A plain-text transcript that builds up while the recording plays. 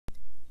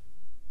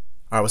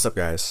Alright, what's up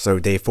guys? So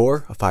day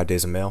 4 of 5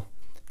 days of mail.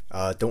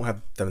 Don't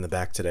have them in the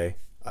back today.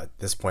 At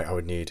this point I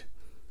would need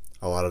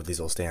a lot of these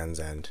little stands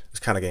and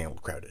it's kind of getting a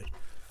little crowded.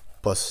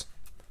 Plus,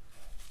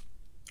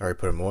 I already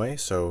put them away,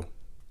 so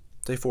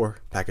day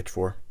 4, package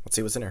 4. Let's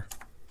see what's in here.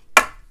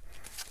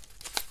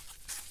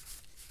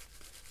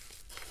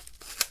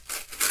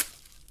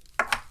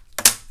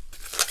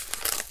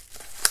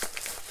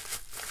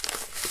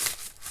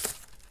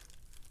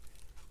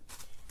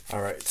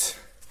 Alright,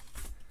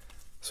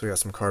 so we got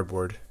some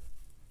cardboard.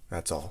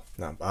 That's all.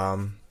 Now,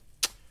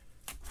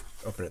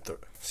 open it,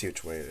 see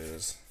which way it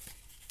is.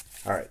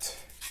 Alright.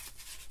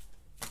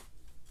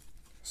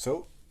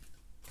 So,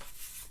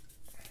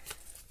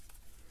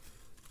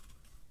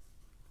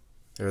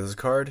 there's the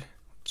card.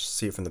 Just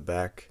see it from the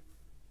back.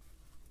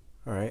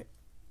 Alright.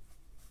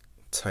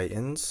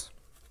 Titans.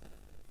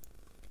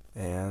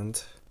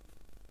 And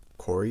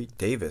Corey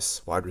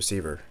Davis, wide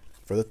receiver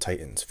for the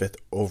Titans. 5th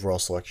overall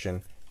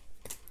selection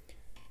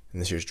in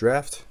this year's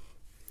draft.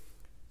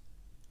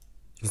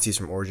 You can see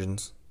some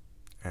Origins,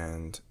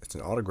 and it's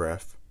an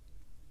autograph.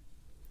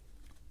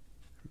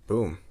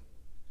 Boom.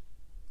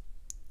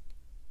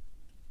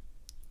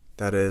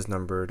 That is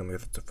numbered, and we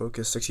have to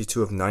focus,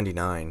 62 of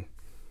 99.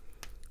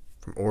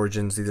 From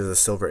Origins, these are the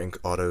silver ink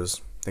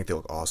autos. I think they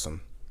look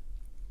awesome.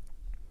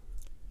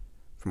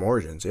 From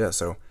Origins, yeah,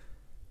 so,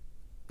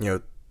 you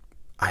know,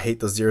 I hate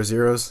those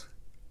 0-0s.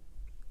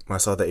 When I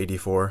saw the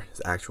 84,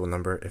 his actual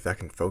number, if I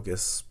can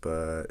focus,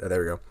 but there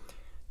we go.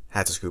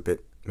 Had to scoop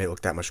it, made it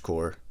look that much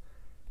cooler.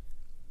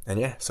 And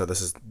yeah, so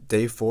this is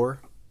day 4,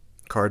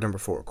 card number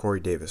 4, Corey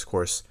Davis. Of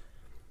course,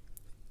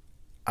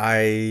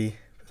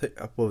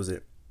 what was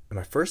it? In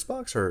my first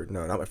box, or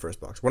no, not my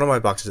first box. One of my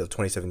boxes of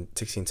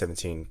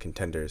 16-17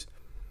 contenders.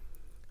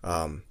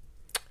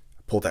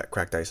 Pulled that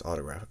cracked ice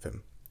autograph of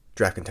him.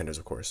 Draft contenders,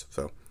 of course.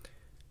 So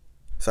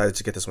decided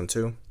to get this one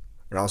too,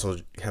 and also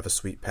have a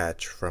sweet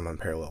patch from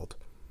Unparalleled.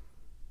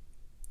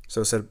 So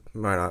I said,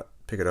 why not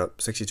pick it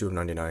up? 62 of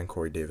 99,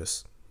 Corey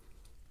Davis.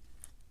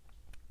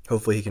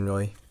 Hopefully he can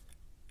really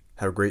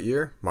have a great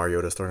year.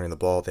 Mariota's throwing the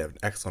ball. They have an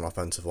excellent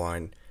offensive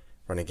line,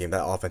 running game.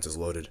 That offense is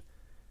loaded.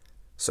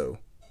 So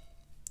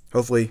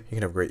hopefully he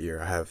can have a great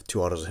year. I have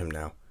 2 autos of him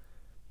now,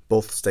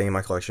 both staying in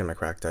my collection, my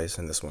cracked ice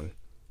and this one.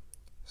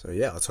 So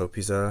yeah, let's hope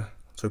he's the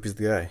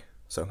guy.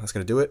 So that's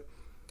gonna do it.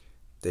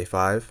 Day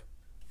 5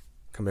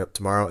 coming up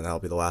tomorrow, and that'll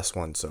be the last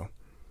one. So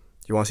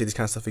if you want to see this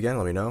kind of stuff again,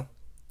 let me know.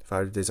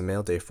 5 days of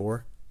mail, day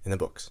 4 in the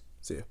books.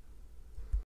 See ya.